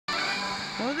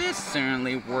Well, this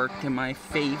certainly worked in my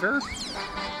favor.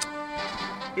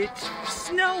 It's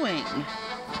snowing.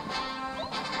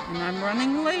 And I'm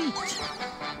running late.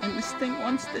 And this thing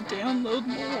wants to download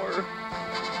more.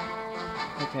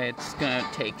 Okay, it's gonna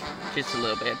take just a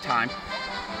little bit of time.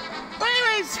 But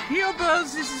anyways, yo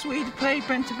bros, this is Wii2PLAY,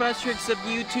 Brent of Tricks of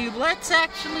YouTube. Let's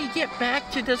actually get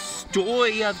back to the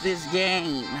story of this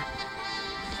game.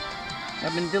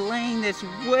 I've been delaying this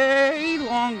way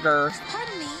longer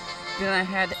than I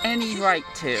had any right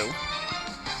to.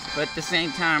 But at the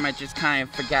same time, I just kind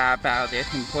of forgot about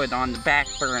it and put it on the back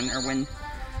burner when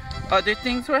other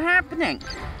things were happening.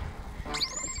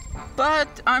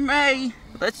 But I'm ready.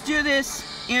 Let's do this.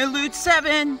 Interlude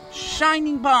 7,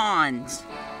 Shining Bonds.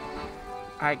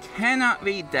 I cannot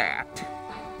read that.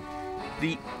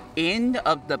 The end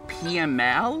of the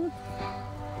PML?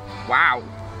 Wow.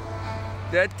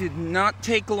 That did not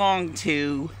take long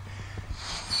to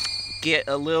get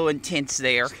a little intense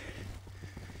there.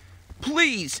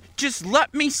 Please, just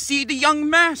let me see the young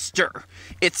master.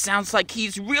 It sounds like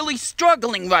he's really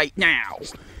struggling right now.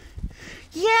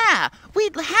 Yeah,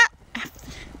 we'd have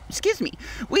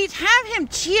him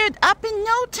cheered up in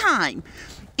no time.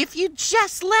 If you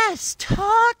just let us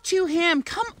talk to him,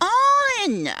 come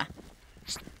on.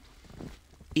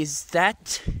 Is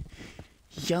that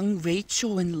young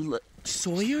Rachel and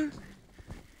Sawyer?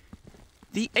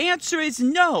 The answer is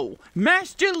no.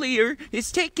 Master Lear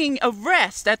is taking a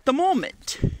rest at the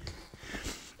moment.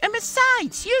 And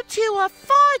besides, you two are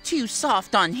far too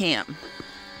soft on him.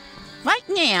 Right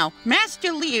now,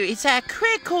 Master Lear is at a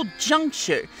critical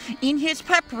juncture in his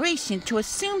preparation to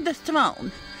assume the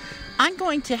throne. I'm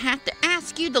going to have to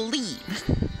ask you to leave.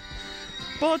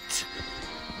 But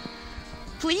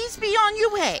please be on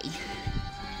your way.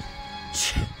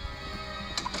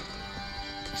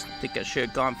 I think I should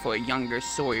have gone for a younger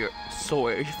Sawyer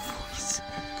voice.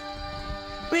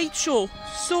 Rachel,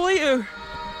 Sawyer.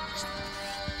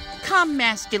 Come,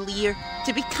 Master Lear.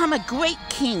 To become a great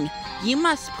king, you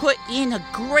must put in a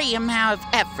great amount of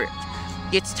effort.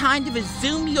 It's time to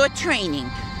resume your training.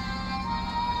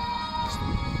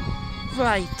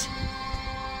 Right.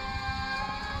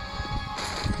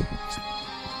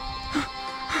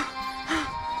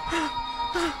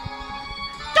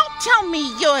 Don't tell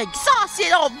me you're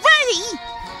exhausted already!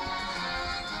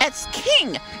 As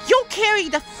king, you'll carry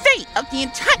the fate of the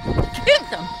entire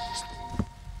kingdom.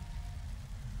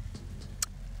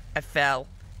 I fell.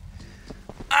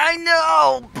 I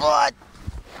know, but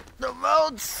the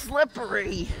road's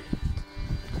slippery.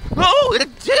 Who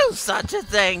would do such a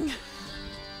thing?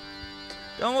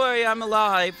 Don't worry, I'm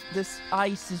alive. This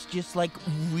ice is just like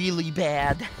really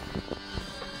bad.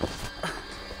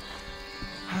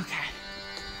 Okay.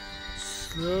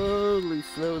 Slowly,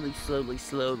 slowly, slowly,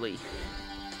 slowly.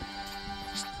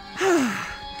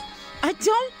 I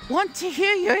don't want to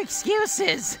hear your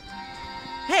excuses.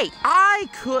 Hey, I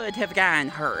could have gotten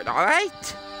hurt,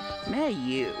 alright? May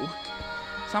you.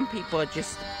 Some people are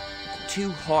just too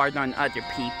hard on other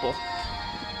people.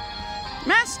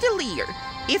 Master Lear,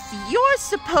 if you're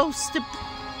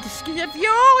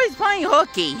always playing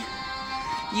hooky,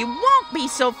 you won't be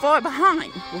so far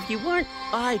behind. If you weren't,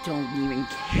 I don't even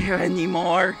care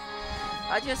anymore.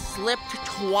 I just slipped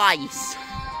twice.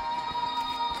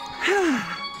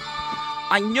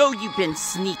 I know you've been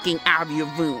sneaking out of your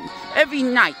room every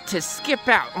night to skip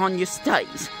out on your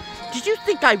studies. Did you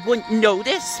think I wouldn't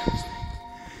notice?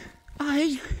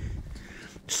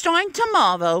 Starting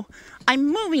tomorrow,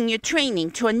 I'm moving your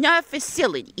training to another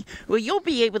facility where you'll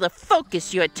be able to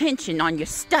focus your attention on your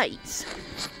studies.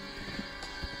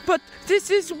 But this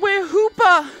is where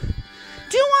Hoopa...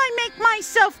 Do I make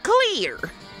myself clear?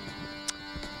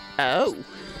 Oh.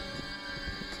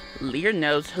 Lear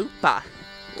knows Hoopa.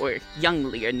 Or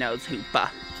young Lear knows Hoopa.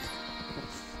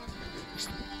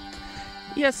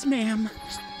 Yes, ma'am.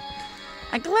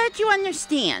 I'm glad you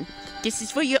understand. This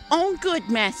is for your own good,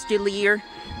 Master Lear.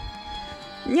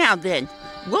 Now then,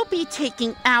 we'll be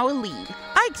taking our leave.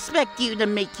 I expect you to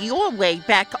make your way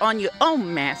back on your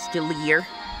own, Master Lear.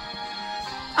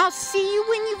 I'll see you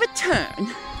when you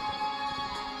return.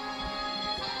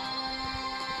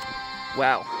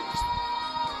 Well,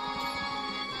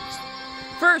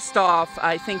 first off,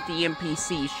 I think the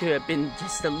NPC should have been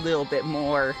just a little bit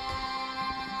more,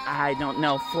 I don't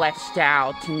know, fleshed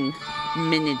out and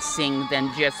menacing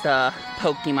than just a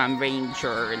Pokemon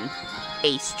Ranger and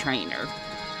Ace Trainer.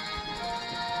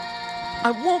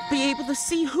 I won't be able to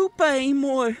see Hoopa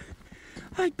anymore.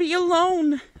 I'd be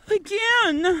alone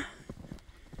again.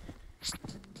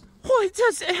 Why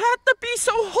does it have to be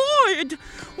so hard?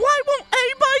 Why won't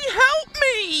anybody help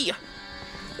me?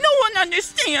 No one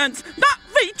understands. Not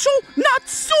Rachel, not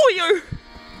Sawyer.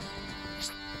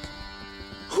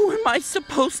 am I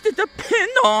supposed to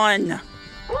depend on?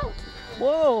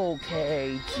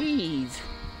 Okay, geez.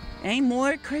 Any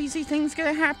more crazy things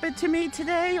gonna happen to me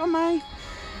today on my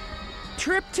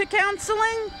trip to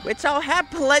counseling? Which I'll have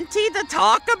plenty to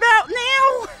talk about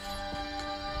now?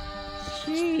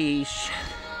 Sheesh.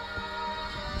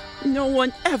 No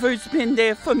one ever's been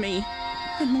there for me.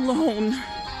 I'm alone.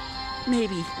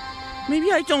 Maybe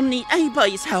I don't need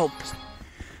anybody's help.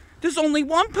 There's only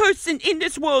one person in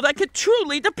this world I could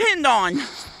truly depend on.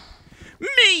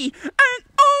 Me, and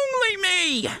only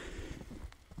me!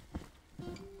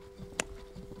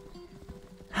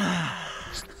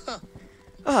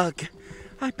 Ugh,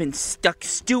 I've been stuck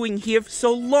stewing here for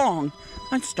so long,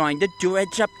 I'm starting to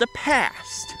dredge up the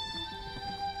past.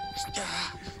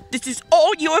 This is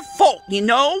all your fault, you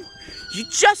know? You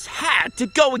just had to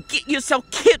go and get yourself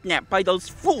kidnapped by those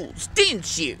fools,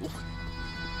 didn't you?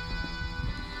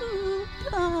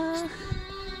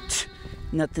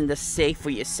 Nothing to say for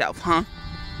yourself, huh?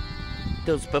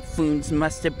 Those buffoons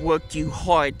must have worked you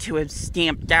hard to have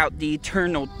stamped out the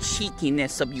eternal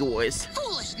cheekiness of yours.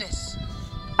 Foolishness!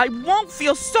 I won't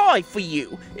feel sorry for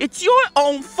you. It's your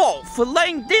own fault for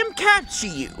letting them capture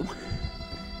you.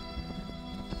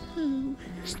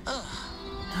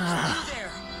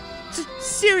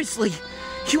 Seriously,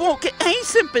 you won't get any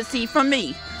sympathy from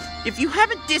me. If you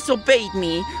haven't disobeyed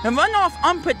me and run off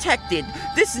unprotected,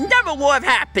 this never would have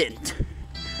happened.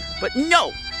 But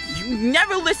no, you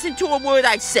never listen to a word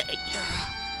I say.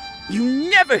 You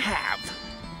never have.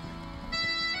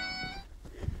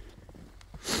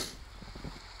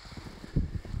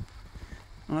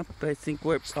 Oh, I think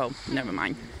we're... Oh, never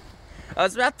mind. I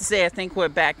was about to say, I think we're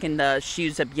back in the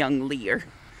shoes of young Lear.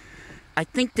 I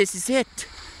think this is it.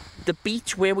 The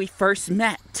beach where we first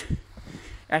met.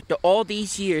 After all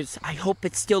these years, I hope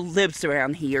it still lives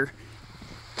around here.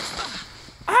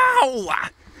 Ow!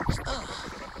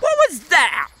 What was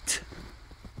that?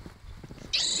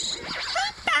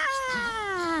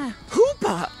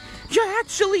 Hoopa! You're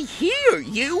actually here,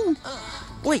 you!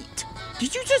 Wait,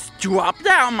 did you just drop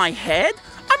that on my head?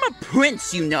 I'm a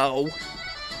prince, you know.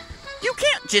 You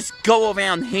can't just go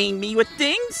around hitting me with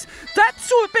things. That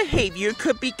sort of behavior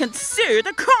could be considered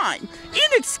a crime.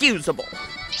 Inexcusable.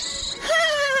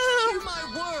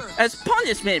 As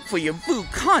punishment for your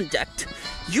rude conduct,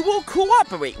 you will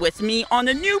cooperate with me on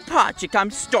a new project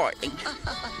I'm starting.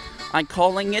 I'm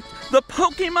calling it the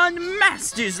Pokémon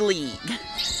Masters League.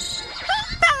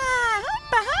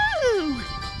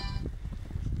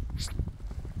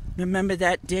 Remember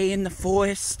that day in the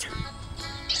forest?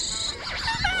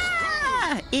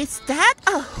 Is that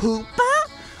a Hoopa?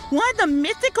 One of the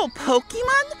mythical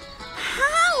Pokémon?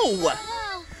 How?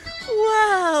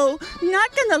 Whoa,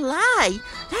 not gonna lie,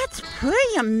 that's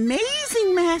pretty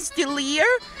amazing, Master Lear.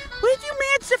 Where'd you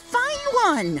manage to find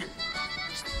one?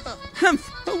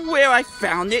 Where I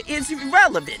found it is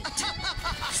irrelevant.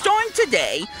 Starting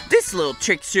today, this little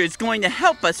trickster is going to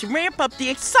help us ramp up the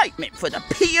excitement for the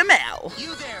PML.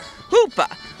 You there.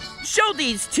 Hoopa, show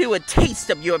these two a taste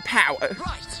of your power.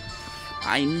 Right.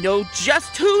 I know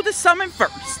just who to summon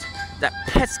first. That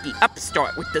pesky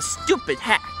upstart with the stupid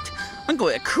hat. I'm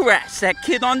going to crash that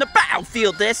kid on the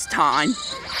battlefield this time.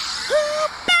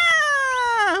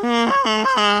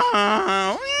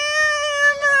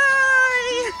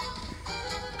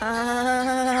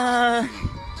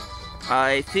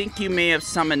 I think you may have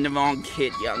summoned the wrong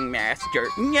kid, young master.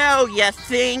 No, you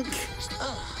think?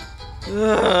 I'm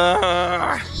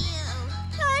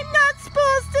not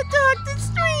supposed to talk to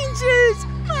strangers.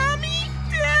 Mommy,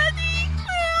 Daddy.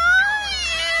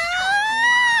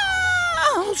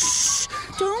 Oh, shh.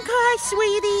 Don't cry,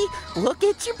 sweetie. We'll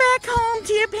get you back home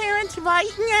to your parents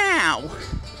right now.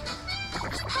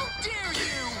 How dare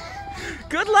you!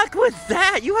 Good luck with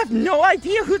that. You have no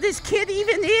idea who this kid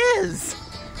even is.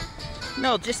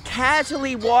 No, just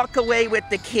casually walk away with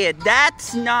the kid.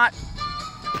 That's not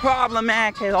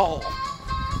problematic at all.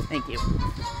 Thank you.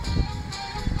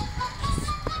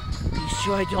 Be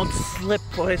sure I don't slip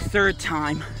for a third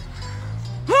time.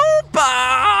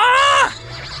 Hoopa!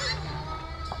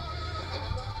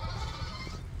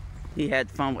 He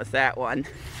had fun with that one.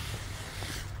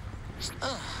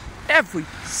 Every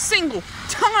single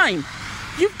time!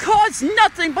 You've caused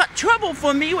nothing but trouble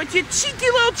for me with your cheeky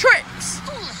little tricks!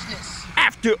 Foolishness!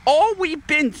 After all we've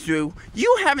been through,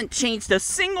 you haven't changed a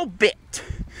single bit.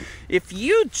 If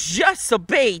you just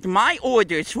obeyed my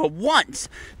orders for once,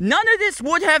 none of this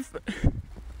would have...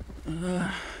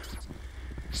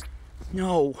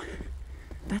 No,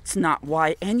 that's not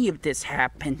why any of this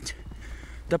happened.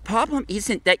 The problem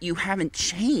isn't that you haven't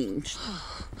changed.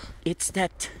 It's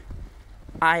that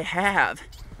I have.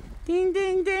 Ding,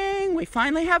 ding, ding. We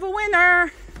finally have a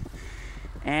winner.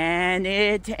 And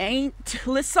it ain't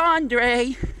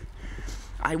Lysandre.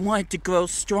 I wanted to grow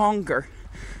stronger.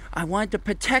 I wanted to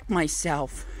protect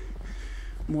myself.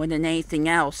 More than anything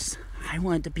else, I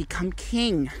wanted to become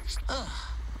king.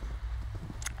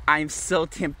 I'm so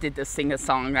tempted to sing a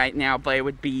song right now, but it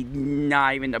would be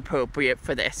not even appropriate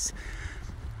for this.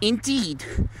 Indeed,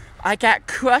 I got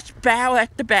crushed bow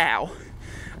after bow.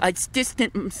 I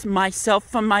distanced myself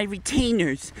from my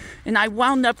retainers, and I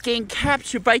wound up getting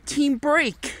captured by Team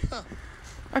Break.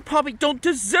 I probably don't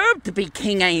deserve to be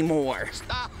king anymore.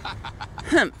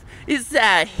 Is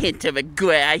that a hint of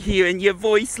regret I hear in your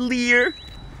voice, Lear?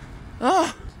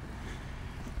 Oh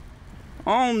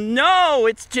no,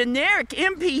 it's generic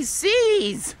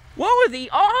NPCs! What were the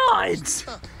odds?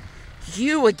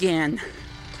 You again.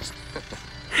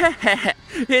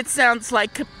 It sounds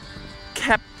like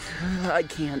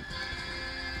captivity.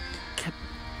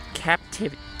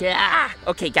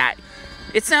 Okay, guy.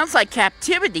 It sounds like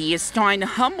captivity is starting to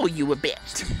humble you a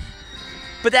bit.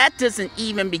 But that doesn't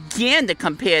even begin to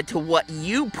compare to what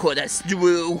you put us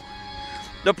through.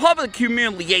 The public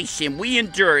humiliation we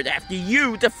endured after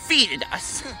you defeated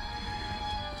us.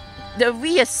 The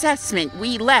reassessment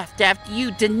we left after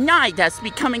you denied us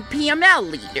becoming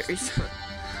PML leaders.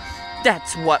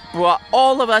 That's what brought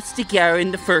all of us together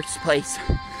in the first place.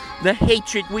 The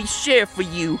hatred we share for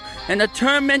you and the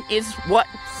tournament is what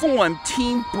formed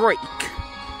Team Break.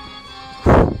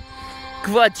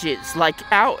 Grudges like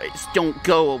ours don't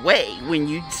go away when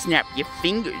you snap your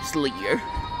fingers, Lear.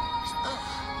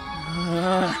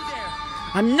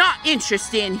 I'm not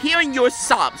interested in hearing your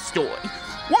sob story.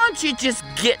 Why don't you just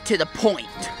get to the point?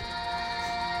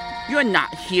 You're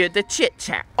not here to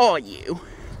chit-chat, are you?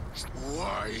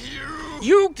 Why,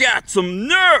 You got some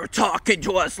nerve talking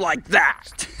to us like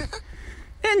that!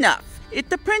 Enough. If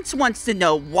the prince wants to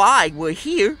know why we're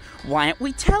here, why don't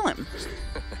we tell him?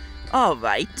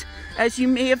 Alright, as you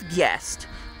may have guessed,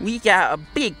 we got a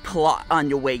big plot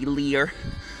underway, Lear.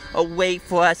 A way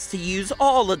for us to use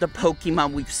all of the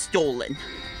Pokemon we've stolen.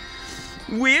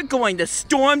 We're going to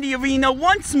storm the arena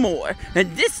once more,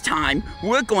 and this time,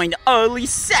 we're going to utterly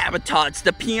sabotage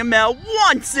the PML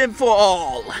once and for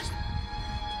all!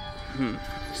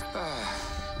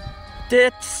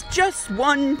 That's just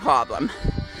one problem.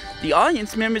 The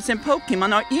audience members and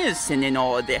Pokemon are innocent in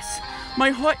all of this.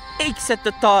 My heart aches at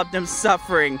the thought of them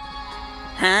suffering.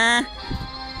 Huh?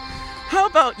 How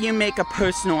about you make a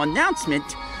personal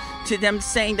announcement to them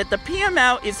saying that the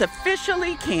PML is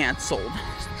officially canceled?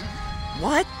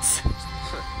 What?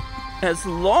 As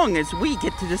long as we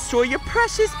get to destroy your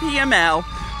precious PML,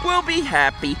 we'll be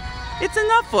happy. It's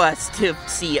enough for us to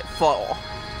see it fall.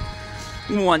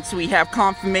 Once we have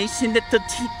confirmation that the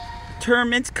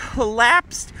tournament's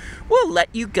collapsed, we'll let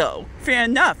you go. Fair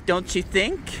enough, don't you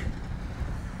think?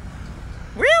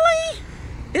 Really?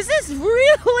 Is this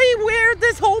really where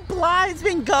this whole plot has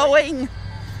been going?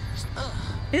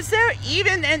 Is there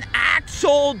even an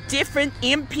actual different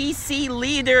NPC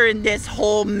leader in this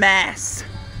whole mess?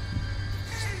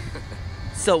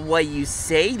 So what you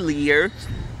say, Lear?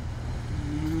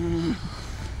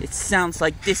 It sounds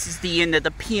like this is the end of the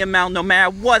PML no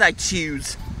matter what I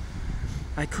choose.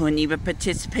 I couldn't even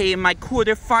participate in my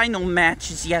quarterfinal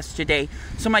matches yesterday,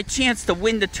 so my chance to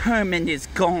win the tournament is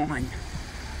gone.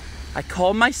 I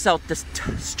called myself the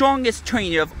strongest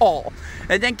trainer of all,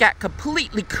 and then got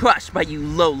completely crushed by you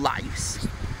lowlifes.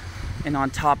 And on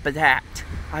top of that,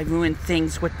 I ruined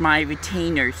things with my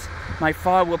retainers. My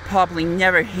father will probably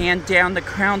never hand down the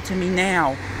crown to me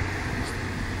now.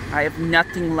 I have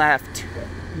nothing left.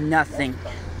 Nothing.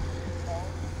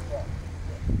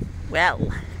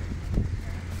 Well,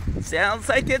 sounds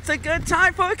like it's a good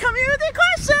time for a community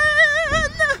question!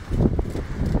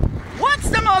 What's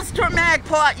the most dramatic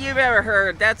plot you've ever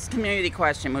heard? That's the community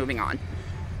question. Moving on.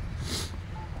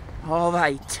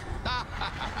 Alright.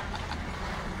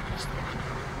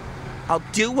 I'll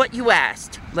do what you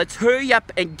asked. Let's hurry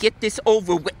up and get this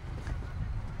over with.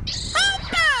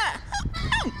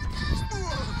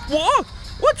 What?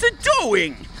 What's it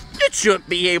doing? It shouldn't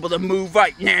be able to move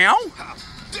right now. How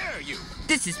dare you?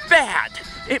 This is bad.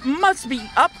 It must be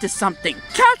up to something.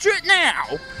 Capture it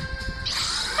now.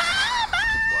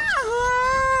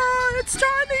 It's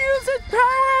trying to use its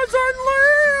powers on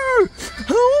Lear.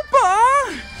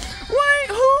 Hoopa! Wait,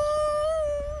 who?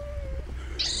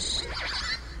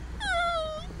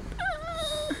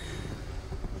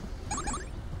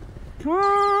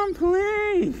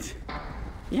 Complete.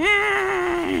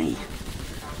 Yay!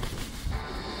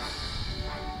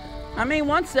 I mean,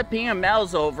 once the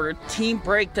PML's over, Team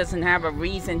Break doesn't have a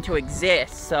reason to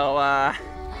exist, so,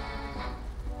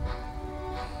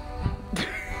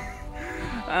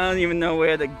 I don't even know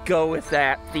where to go with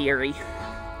that theory.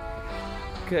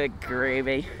 Good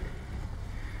gravy.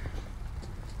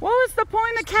 What was the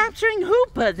point of capturing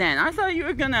Hoopa then? I thought you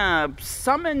were gonna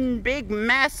summon big,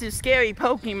 massive, scary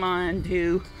Pokemon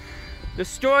to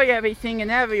destroy everything and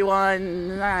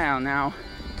everyone. I don't know.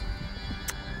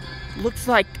 Looks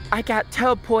like I got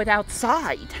teleported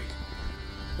outside.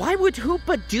 Why would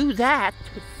Hoopa do that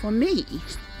for me?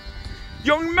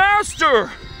 Young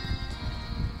Master!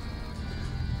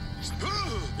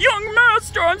 Young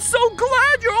Master, I'm so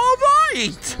glad you're all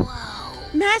right!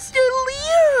 Whoa. Master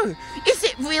Lear! Is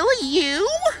it really you?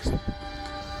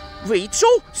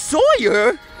 Rachel?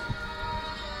 Sawyer?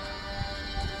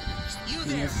 You In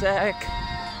a there. sec.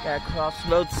 Gotta cross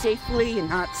roads safely and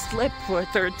not slip for a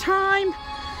third time.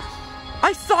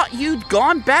 I thought you'd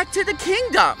gone back to the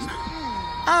kingdom.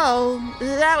 Oh,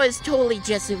 that was totally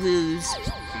just a ruse.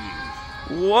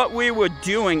 What we were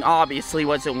doing obviously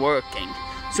wasn't working,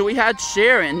 so we had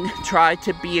Sharon try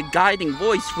to be a guiding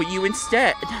voice for you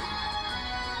instead.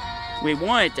 We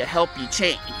wanted to help you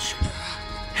change.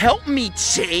 Help me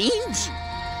change?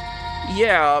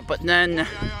 Yeah, but then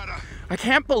I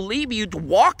can't believe you'd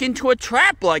walk into a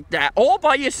trap like that all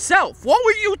by yourself. What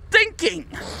were you thinking?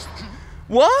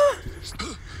 What?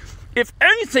 If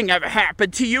anything ever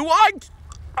happened to you, I'd...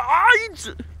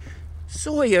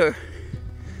 Sawyer,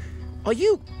 are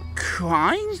you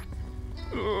crying?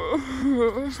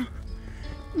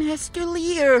 Master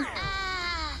Lear,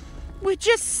 we're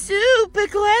just super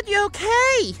glad you're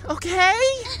okay, okay?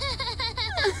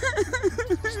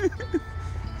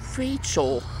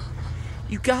 Rachel,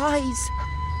 you guys,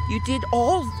 you did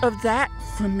all of that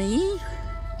for me?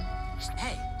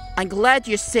 Hey. I'm glad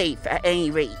you're safe at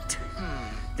any rate.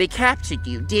 They captured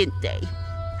you, didn't they?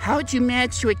 How'd you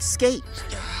manage to escape?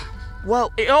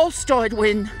 Well, it all started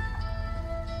when...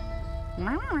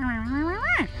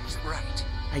 Right.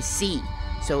 I see.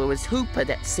 So it was Hoopa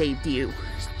that saved you.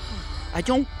 I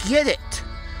don't get it.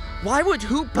 Why would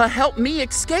Hoopa help me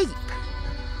escape?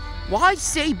 Why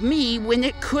save me when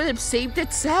it could have saved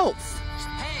itself?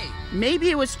 Hey.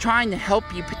 Maybe it was trying to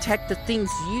help you protect the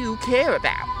things you care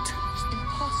about.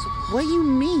 Impossible. What do you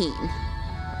mean?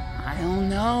 I don't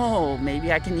know.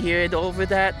 Maybe I can hear it over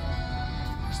that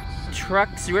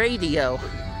truck's radio.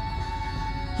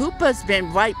 Hoopa's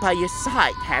been right by your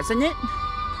side, hasn't it?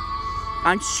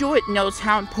 I'm sure it knows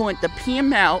how important the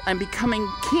PML and becoming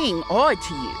king are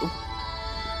to you.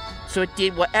 So it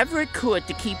did whatever it could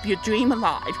to keep your dream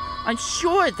alive. I'm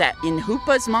sure that in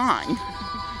Hoopa's mind,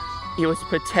 it was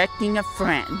protecting a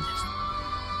friend.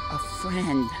 A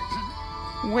friend.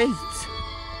 Wait.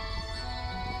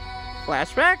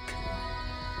 Flashback?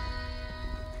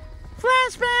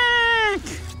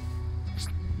 Flashback!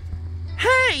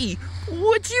 Hey!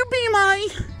 Would you be my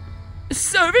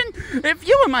servant? If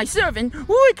you were my servant,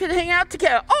 we could hang out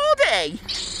together all day!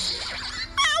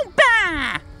 Oh,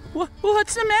 bah!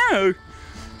 What's the matter?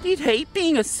 You'd hate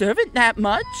being a servant that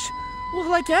much?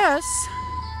 Well, I guess.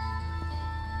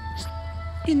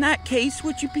 In that case,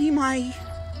 would you be my...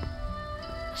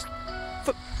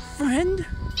 friend?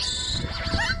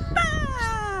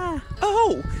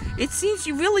 Oh, it seems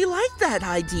you really like that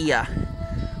idea.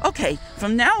 Okay,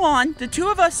 from now on, the two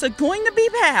of us are going to be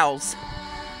pals.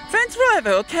 Friends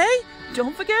forever, okay?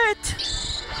 Don't forget.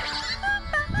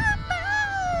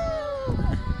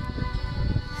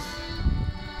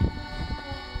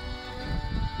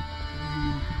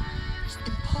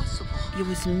 Impossible. It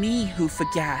was me who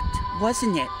forgot,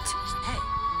 wasn't it? Hey.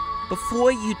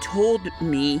 Before you told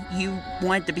me you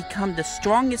wanted to become the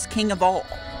strongest king of all.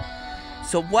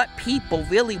 So what people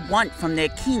really want from their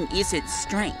king isn't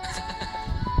strength.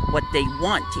 What they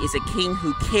want is a king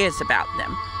who cares about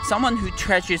them. Someone who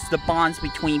treasures the bonds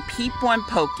between people and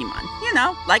Pokemon. You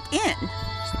know, like In.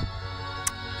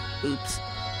 Oops.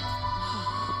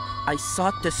 I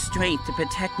sought the strength to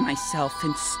protect myself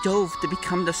and strove to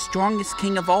become the strongest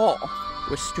king of all.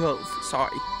 Or strove,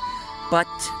 sorry. But...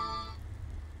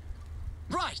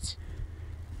 Right.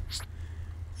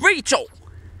 Rachel!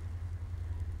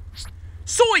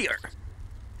 Sawyer!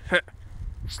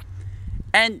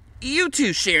 And you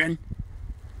too, Sharon.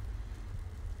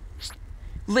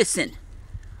 Listen,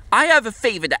 I have a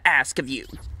favor to ask of you.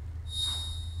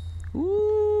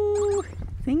 Ooh,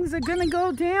 things are gonna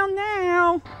go down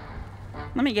now.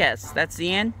 Let me guess, that's the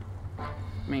end? I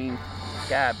mean,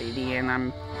 gotta be the end.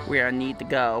 I'm where I need to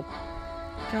go.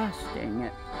 Gosh dang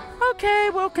it. Okay,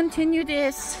 we'll continue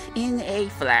this in a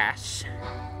flash.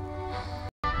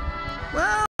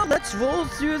 Well, let's roll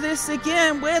through this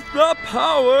again with the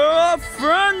power of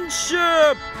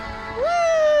friendship!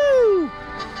 Woo!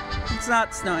 It's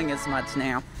not snowing as much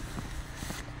now.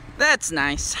 That's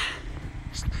nice.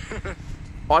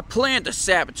 Our plan to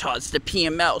sabotage the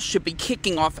PML should be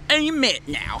kicking off any minute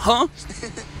now, huh?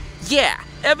 Yeah,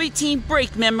 every Team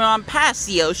Break member on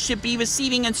Passio should be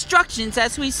receiving instructions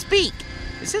as we speak.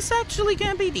 Is this actually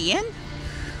gonna be the end?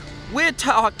 We're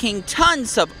talking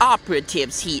tons of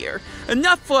operatives here.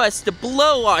 Enough for us to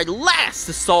blow our last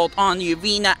assault on the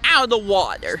arena out of the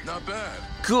water. Not bad.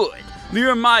 Good.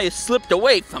 Nehemiah slipped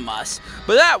away from us,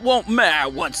 but that won't matter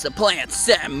once the plan's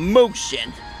set in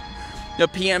motion. The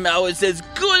PML is as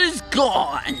good as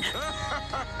gone.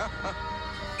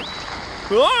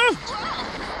 Huh?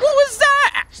 What was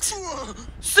that?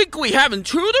 Think we have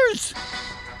intruders?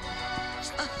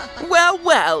 Well,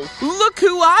 look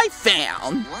who I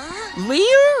found.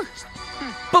 Lear?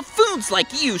 Buffoons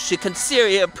like you should consider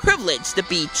it a privilege to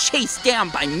be chased down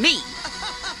by me.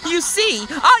 You see,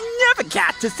 I never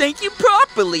got to thank you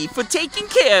properly for taking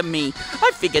care of me.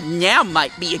 I figured now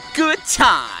might be a good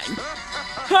time.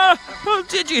 Huh?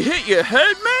 Did you hit your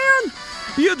head, man?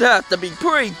 You'd have to be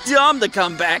pretty dumb to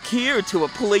come back here to a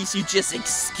place you just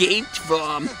escaped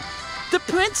from. The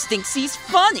prince thinks he's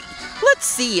funny. Let's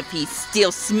see if he's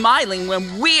still smiling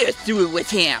when we're through with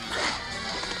him.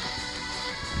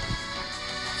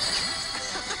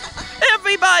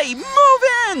 Everybody, move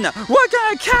in! We're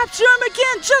gonna capture him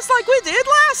again just like we did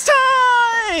last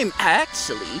time!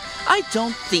 Actually, I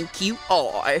don't think you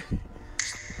are.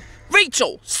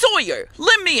 Rachel, Sawyer,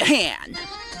 lend me a hand.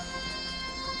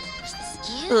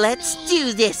 Let's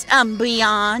do this,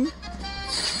 Umbreon.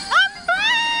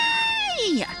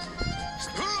 Umbre!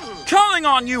 Calling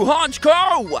on you,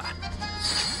 Honchko!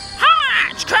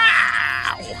 Honchko!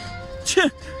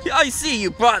 I see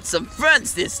you brought some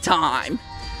friends this time.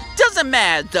 Doesn't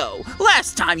matter though.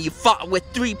 Last time you fought with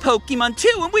 3 Pokemon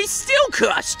too and we still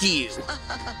crushed you.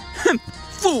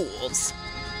 Fools.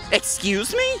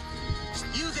 Excuse me?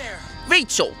 You there.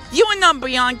 Rachel, you and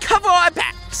Umbreon cover our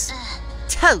backs.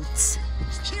 Totes.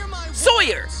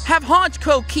 Sawyer, have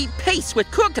Honchko keep pace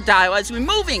with Crocodile as we're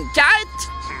moving, got it?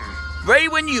 Ready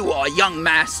when you are, young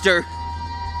master.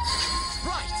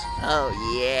 Right. Oh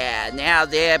yeah, now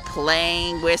they're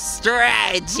playing with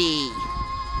strategy.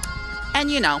 And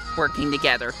you know, working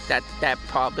together, that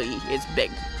probably is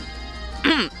big.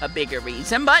 A bigger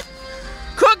reason, but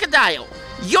Crocodile,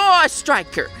 you're a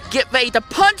striker. Get ready to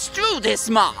punch through this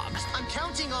mob. I'm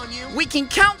counting on you. We can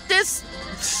count this.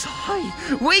 Sorry,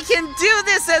 we can do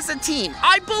this as a team.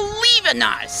 I believe in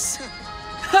us.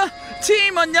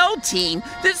 Team or no team,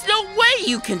 there's no way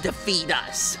you can defeat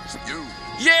us. You.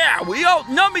 Yeah, we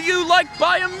outnumber you like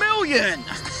by 1,000,000.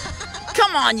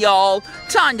 Come on, y'all.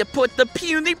 Time to put the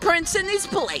puny prince in his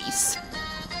place.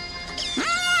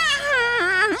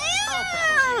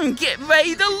 Get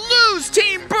ready to lose,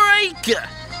 Team Break.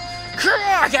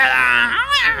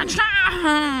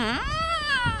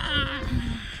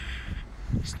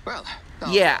 Well,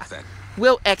 Yeah,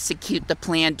 we'll execute the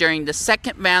plan during the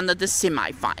second round of the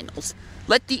semifinals.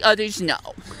 Let the others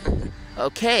know.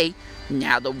 Okay,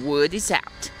 now the word is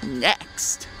out.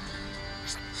 Next.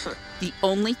 The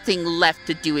only thing left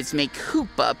to do is make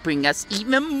Hoopa bring us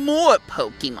even more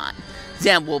Pokemon.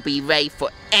 Then we'll be ready for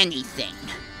anything.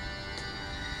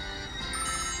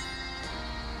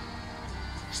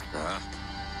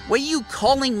 What are you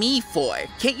calling me for?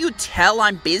 Can't you tell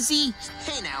I'm busy?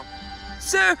 Hey now.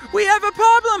 Sir, we have a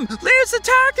problem! Lear's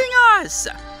attacking us!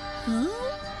 Huh?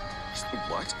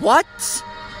 What? What?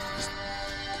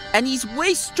 And he's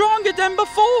way stronger than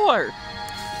before!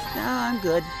 No, I'm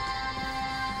good.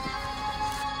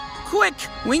 Quick!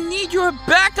 We need your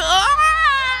back!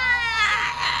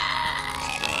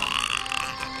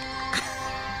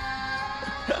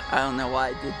 I don't know why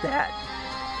I did that.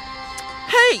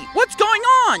 Hey! What's going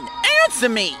on? Answer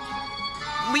me!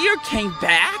 Lear came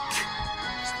back?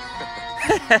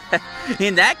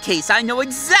 In that case, I know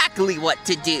exactly what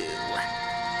to do.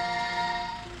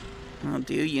 I'll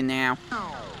do you now.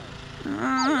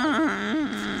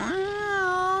 Not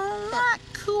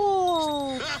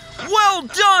cool. Well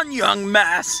done, young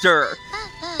master.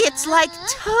 It's like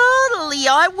totally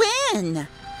our win.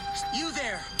 You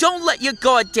there. Don't let your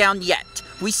guard down yet.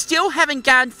 We still haven't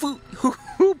gotten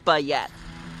Hoopa yet.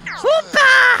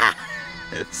 Hoopa!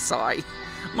 Sorry.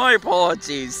 My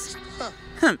apologies.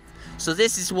 So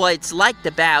this is what it's like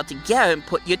to bow together and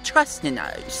put your trust in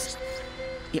us.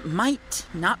 It might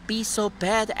not be so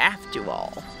bad after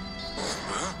all.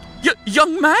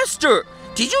 Young master!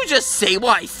 Did you just say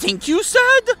what I think you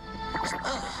said?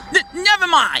 Never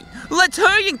mind. Let's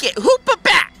hurry and get Hoopa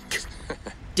back.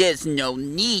 There's no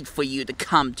need for you to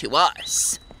come to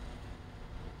us.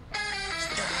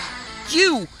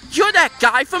 You're that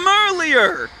guy from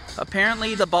earlier.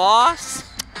 Apparently the boss?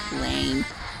 Lame.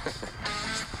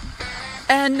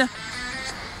 and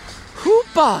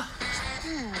Hoopa.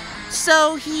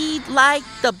 So he like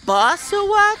the boss or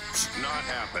what? Not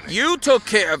happening. You took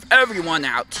care of everyone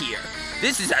out here.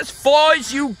 This is as far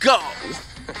as you go.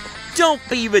 Don't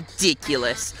be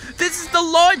ridiculous. This is the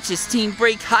largest Team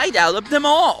Break hideout of them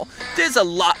all. There's a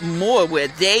lot more where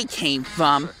they came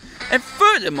from. And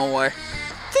furthermore,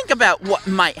 think about what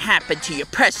might happen to your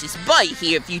precious buddy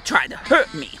here if you try to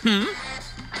hurt me,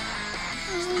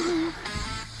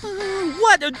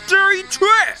 What a dirty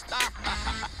trick!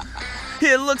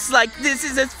 It looks like this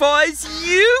is as far as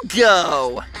you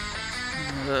go.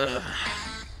 Ugh.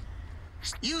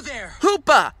 You there!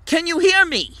 Hoopa, can you hear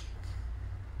me?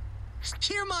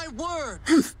 Hear my word!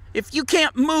 If you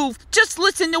can't move, just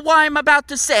listen to what I'm about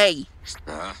to say.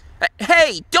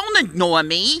 Hey, don't ignore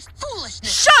me.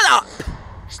 Foolishness! Shut up!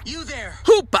 You there!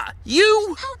 Hoopa,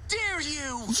 you... How dare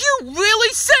you! You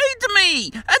really saved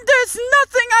me! And there's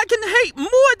nothing I can hate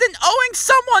more than owing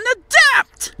someone a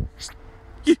debt!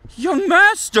 Young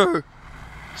master!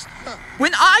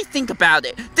 When I think about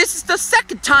it, this is the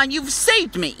second time you've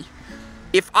saved me.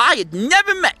 If I had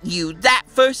never met you that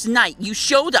first night you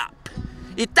showed up,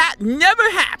 if that never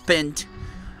happened,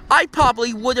 I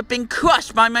probably would have been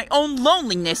crushed by my own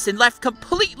loneliness and left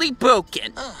completely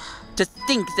broken. To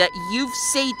think that you've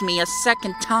saved me a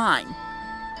second time.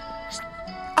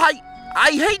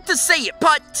 I hate to say it,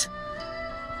 but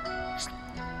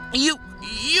you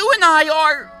and I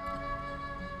are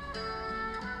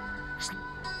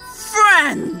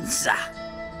friends.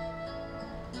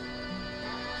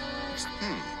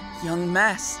 Young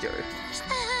master.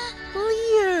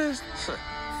 Lear.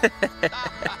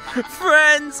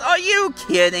 Friends, are you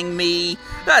kidding me?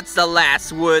 That's the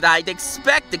last word I'd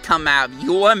expect to come out of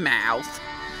your mouth.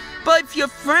 But if you're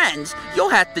friends, you'll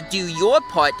have to do your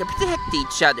part to protect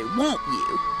each other, won't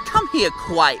you? Come here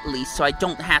quietly so I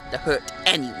don't have to hurt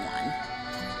anyone.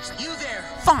 You there!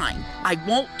 Fine, I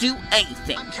won't do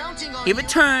anything. I'm counting on In you.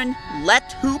 return,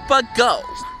 let Hoopa go.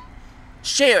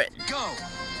 Sharon. Go!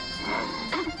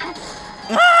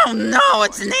 Oh no,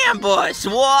 it's an ambush.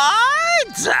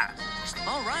 What?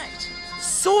 All right.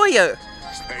 Sawyer.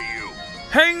 Hey, you.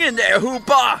 Hang in there,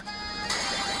 Hoopa.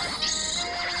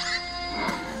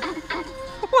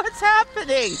 What's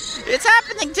happening? It's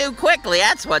happening too quickly,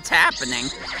 that's what's happening.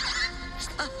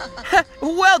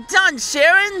 Well done,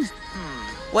 Sharon.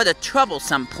 What a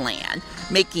troublesome plan,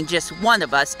 making just one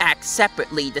of us act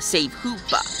separately to save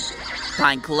Hoopa. But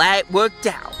I'm glad it worked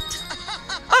out.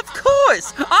 Of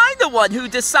course! I'm the one who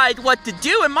decides what to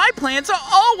do, and my plans are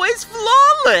always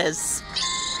flawless!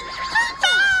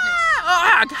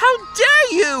 How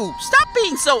dare you! Stop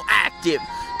being so active!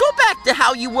 Go back to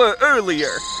how you were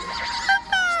earlier!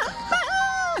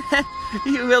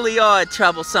 You really are a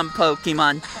troublesome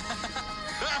Pokemon.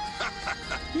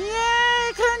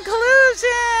 Yay,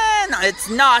 conclusion! It's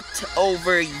not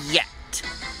over yet.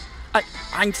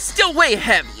 I'm still way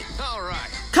ahead of you. All right.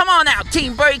 Come on out,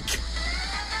 Team Break!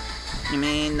 You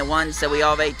mean the ones that we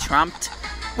already trumped?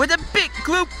 With a big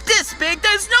group this big,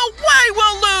 there's no way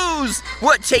we'll lose!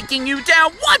 We're taking you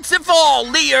down once and for all,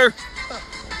 Lear!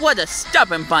 What a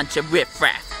stubborn bunch of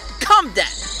riffraff. Come then!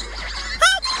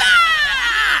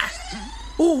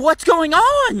 Oh, what's going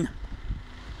on?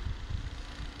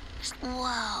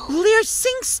 Whoa. Lear's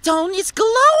Singstone is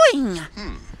glowing!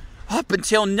 Up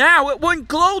until now, it wouldn't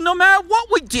glow no matter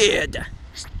what we did!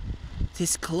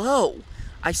 This glow,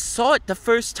 I saw it the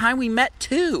first time we met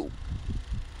too.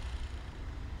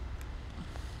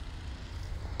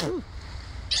 Ooh.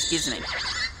 Excuse me.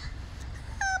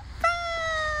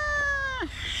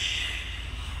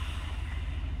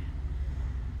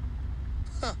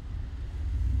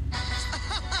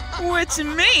 Which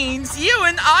means you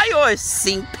and I are a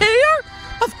sync pair?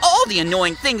 Of all the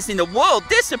annoying things in the world,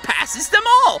 this surpasses them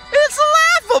all. It's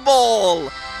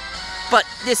laughable! But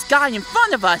this guy in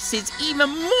front of us is even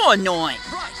more annoying.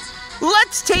 Right.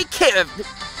 Let's take care of...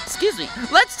 Excuse me.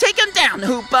 Let's take him down,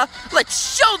 Hoopa.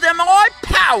 Let's show them our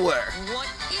power. What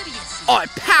idiocy! Our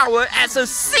power as a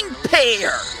sync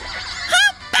pair.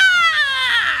 Hoopa!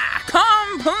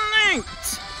 Complete!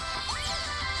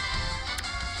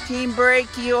 Team Break,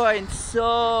 you are in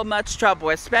so much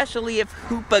trouble, especially if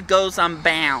Hoopa goes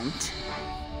unbound.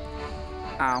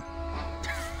 Oh.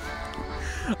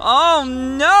 Oh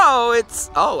no, it's...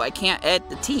 Oh, I can't add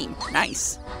the team.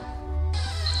 Nice.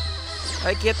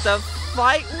 I get to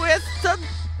fight with the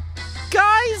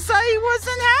guys I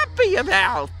wasn't happy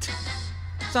about.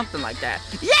 Something like that.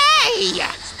 Yay!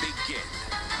 Let's begin.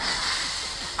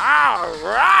 All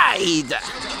right.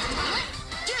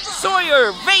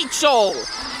 Sawyer, Rachel.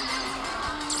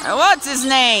 What's his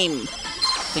name?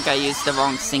 I think I used the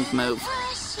wrong sync move.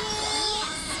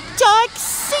 Dark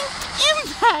Sink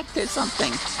Impact or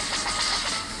something.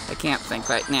 I can't think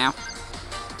right now.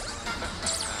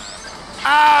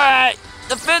 Alright,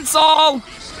 defense all.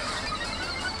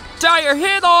 Dire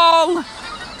hit all.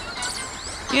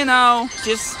 You know,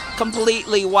 just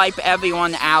completely wipe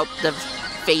everyone out the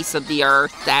face of the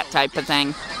earth, that type of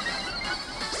thing.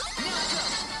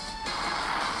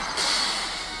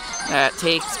 That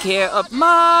takes care of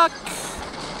Muck.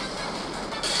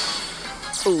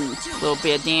 Ooh, a little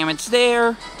bit of damage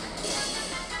there.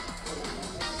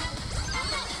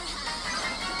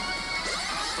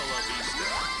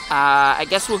 I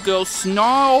guess we'll go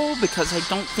Snarl because I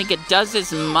don't think it does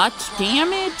as much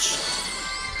damage.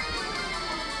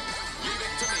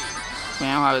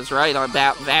 Well, I was right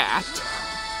about that.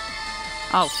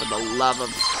 Oh, for the love of...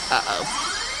 Uh-oh.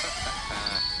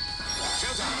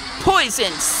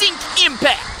 Poison Sink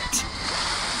Impact!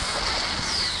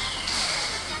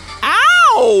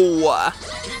 Ow!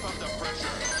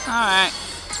 Alright.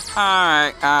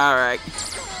 Alright, alright.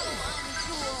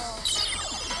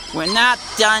 We're not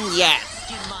done yet.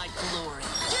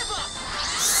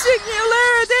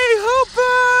 Singularity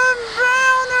Hooper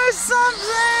Brown or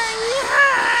something!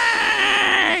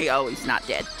 Yay! Oh, he's not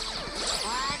dead.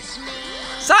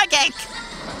 Psychic!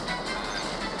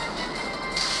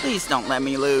 Please don't let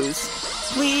me lose.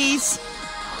 Please.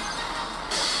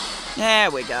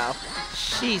 There we go.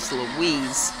 Jeez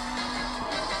Louise.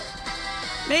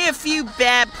 Made a few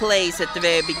bad plays at the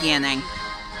very beginning.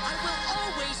 I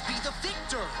will always be the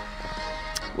victor.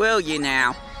 Will you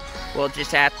now? We'll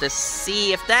just have to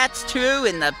see if that's true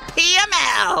in the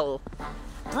PML.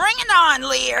 Bring it on,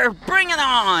 Lear. Bring it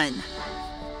on.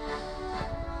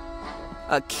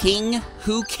 A king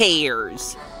who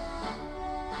cares.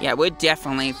 Yeah, we're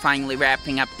definitely finally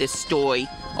wrapping up this story.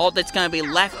 All that's gonna be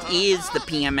left is the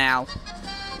PML.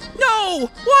 No!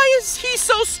 Why is he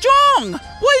so strong?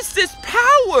 What is this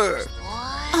power?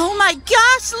 Oh my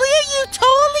gosh, Lear, you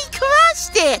totally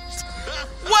crushed it!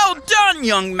 Well done,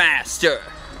 young master!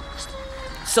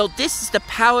 So this is the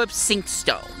power of Sink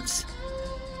Stones.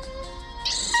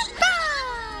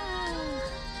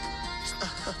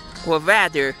 Or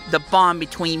rather, the bond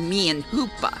between me and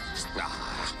Hoopa.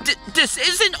 This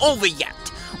isn't over yet.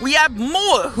 We have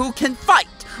more who can fight.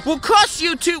 We'll crush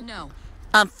you to... No.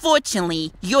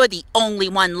 Unfortunately, you're the only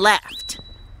one left.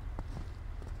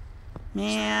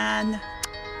 Man,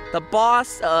 the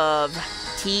boss of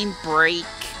Team Break,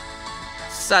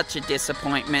 such a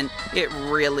disappointment. It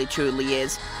really, truly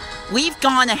is. We've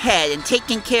gone ahead and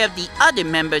taken care of the other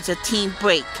members of Team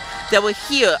Break that were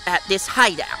here at this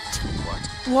hideout.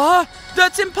 What?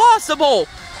 That's impossible!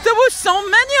 There were so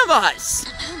many of us!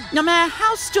 No matter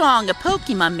how strong a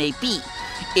Pokemon may be,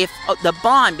 if the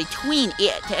bond between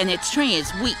it and its trainer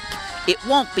is weak, it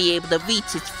won't be able to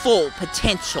reach its full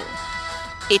potential.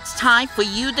 It's time for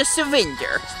you to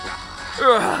surrender.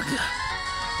 Ugh.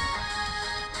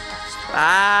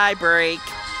 Bye, Break.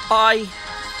 I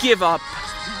give up.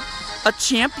 A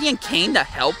champion came to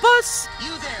help us?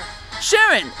 You there.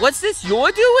 Sharon, was this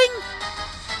your doing?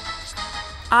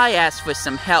 I asked for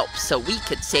some help so we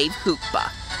could save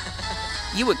Hoopa.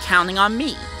 You were counting on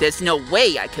me. There's no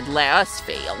way I could let us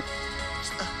fail.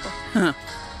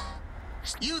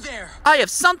 You there. I have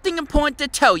something important to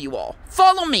tell you all.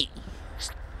 Follow me.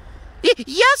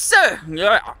 Yes, sir!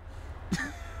 Yeah.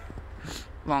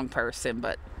 Wrong person,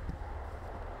 but...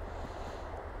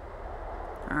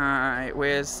 Alright,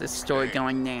 where's this story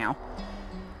going now?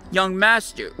 Young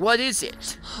master, what is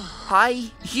it?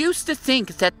 I used to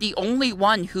think that the only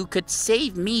one who could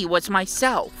save me was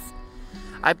myself.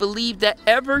 I believed that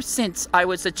ever since I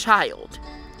was a child.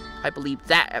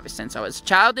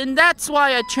 And that's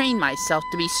why I trained myself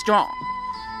to be strong.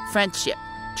 Friendship,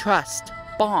 trust,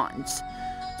 bonds.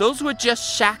 Those were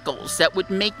just shackles that would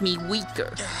make me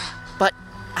weaker. But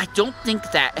I don't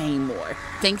think that anymore,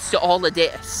 thanks to all of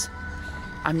this.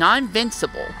 I'm not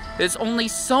invincible. There's only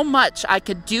so much I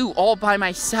could do all by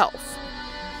myself.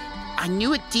 I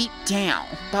knew it deep down,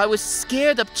 but I was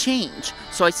scared of change,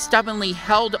 so I stubbornly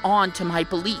held on to my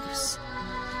beliefs.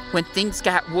 When things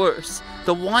got worse,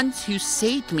 the ones who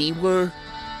saved me were...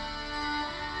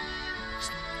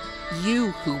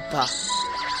 you, Hoopa.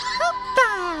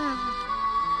 Hoopa!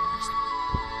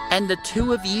 And the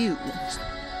two of you.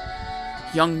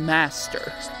 Young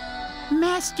Master.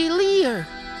 Master Lear.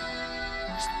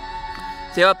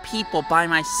 There are people by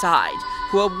my side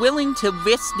who are willing to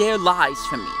risk their lives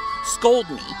for me, scold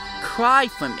me, cry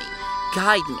for me,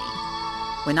 guide me.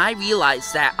 When I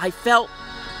realized that, I felt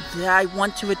that I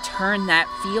want to return that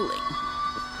feeling.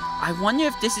 I wonder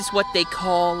if this is what they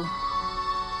call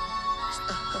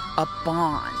a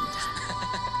bond.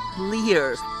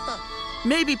 Lear,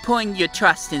 Maybe putting your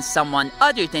trust in someone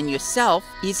other than yourself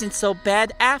isn't so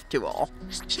bad after all.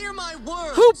 Hear my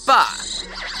words. Hoopa!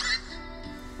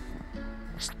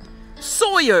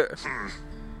 Sawyer!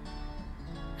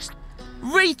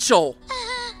 Rachel!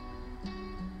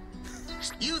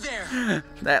 You there.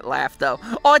 That laugh, though.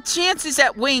 Our chances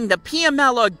at winning the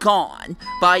PML are gone,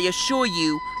 but I assure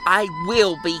you, I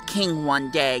will be king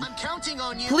one day. I'm counting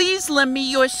on you. Please lend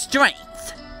me your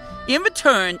strength. In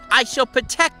return, I shall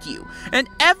protect you and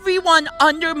everyone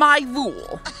under my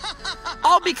rule.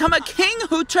 I'll become a king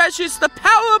who treasures the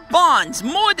power of bonds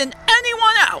more than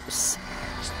anyone else.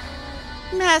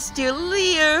 Master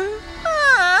Lear, of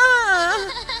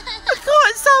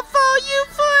course I'll follow you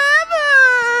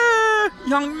forever.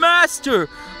 Young master,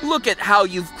 look at how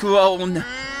you've grown.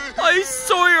 I,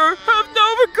 Sawyer, have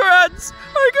no regrets.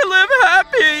 I can live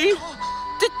happy.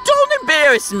 Don't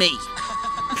embarrass me.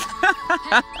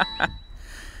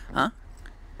 Huh?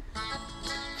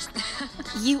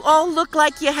 You all look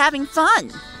like you're having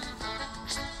fun.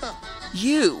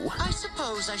 You. I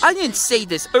suppose I didn't say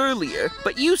this earlier,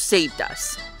 but you saved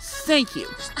us. Thank you.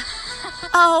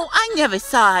 Oh, I never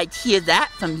thought I'd hear that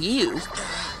from you.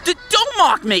 Don't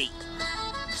mock me!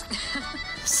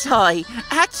 Sorry,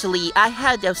 actually, I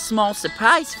had a small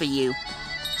surprise for you.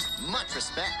 Much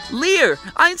respect. Lear,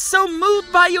 I'm so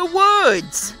moved by your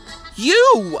words.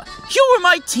 You were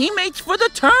my teammates for the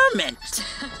tournament.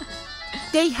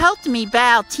 They helped me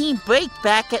battle Team Break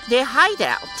back at their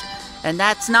hideout. And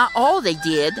that's not all they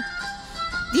did.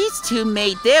 These two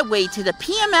made their way to the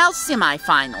PML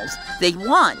semifinals. They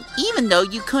won, even though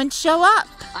you couldn't show up.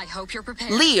 I hope you're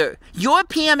prepared. Lear, your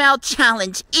PML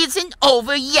challenge isn't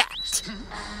over yet.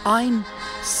 I'm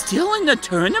still in the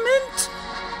tournament?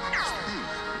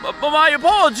 My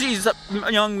apologies,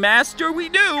 young master, we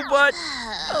do, but...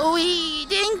 We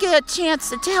didn't get a chance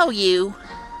to tell you.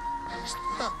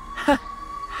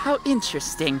 How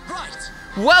interesting. Right.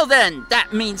 Well then,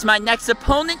 that means my next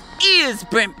opponent is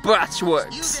Brent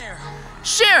Brushworks. You there.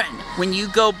 Sharon, when you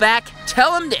go back,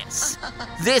 tell him this.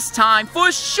 This time,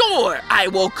 for sure, I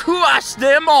will crush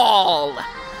them all.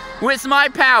 With my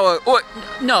power, or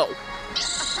no.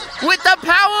 With the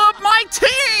power of my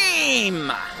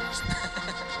team!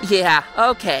 Yeah,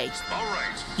 okay. All right.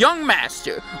 Young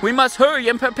master, we must hurry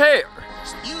and prepare.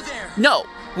 You there. No,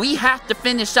 we have to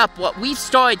finish up what we've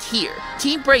started here.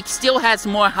 Team Break still has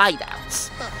more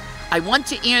hideouts. I want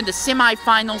to enter the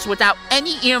semifinals without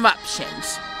any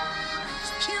interruptions.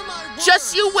 Hear my words.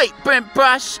 Just you wait, Brent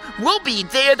Brush. We'll be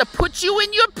there to put you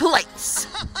in your place.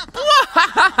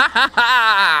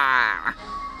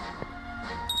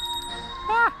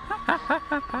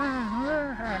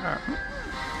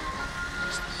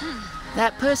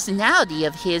 That personality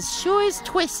of his sure is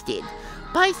twisted,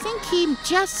 but I think he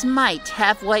just might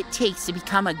have what it takes to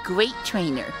become a great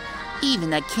trainer,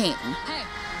 even a king. Hey.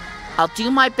 I'll do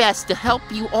my best to help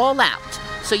you all out,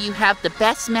 so you have the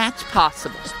best match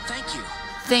possible. Thank you.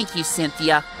 Thank you,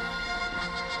 Cynthia.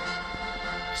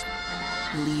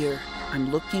 Lear, I'm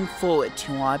looking forward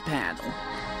to our battle.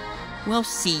 We'll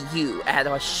see you at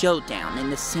our showdown in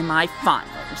the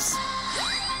semifinals.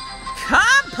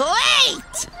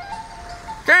 Complete!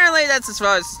 Currently, that's as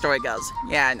far as the story goes.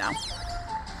 Yeah, I know.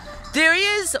 There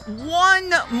is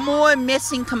one more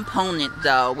missing component,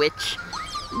 though, which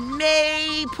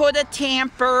may put a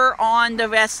tamper on the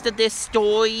rest of this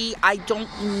story. I don't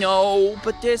know,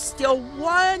 but there's still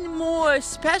one more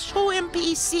special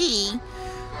NPC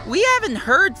we haven't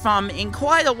heard from in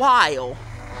quite a while.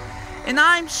 And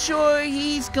I'm sure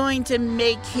he's going to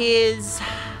make his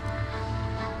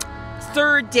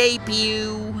third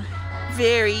debut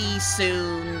very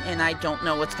soon, and I don't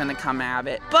know what's gonna come out of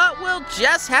it. But we'll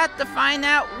just have to find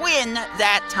out when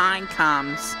that time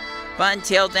comes. But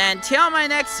until then, till my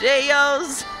next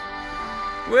videos,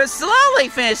 we're slowly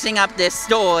finishing up this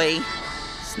story.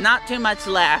 It's not too much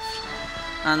left,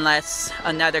 unless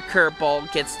another curveball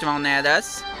gets thrown at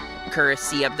us,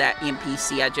 courtesy of that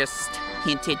NPC I just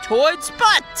hinted towards.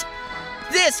 But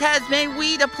this has been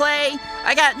Wii2PLAY.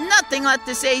 I got nothing left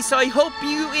to say, so I hope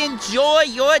you enjoy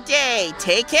your day.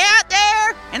 Take care out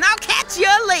there, and I'll catch you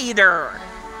later.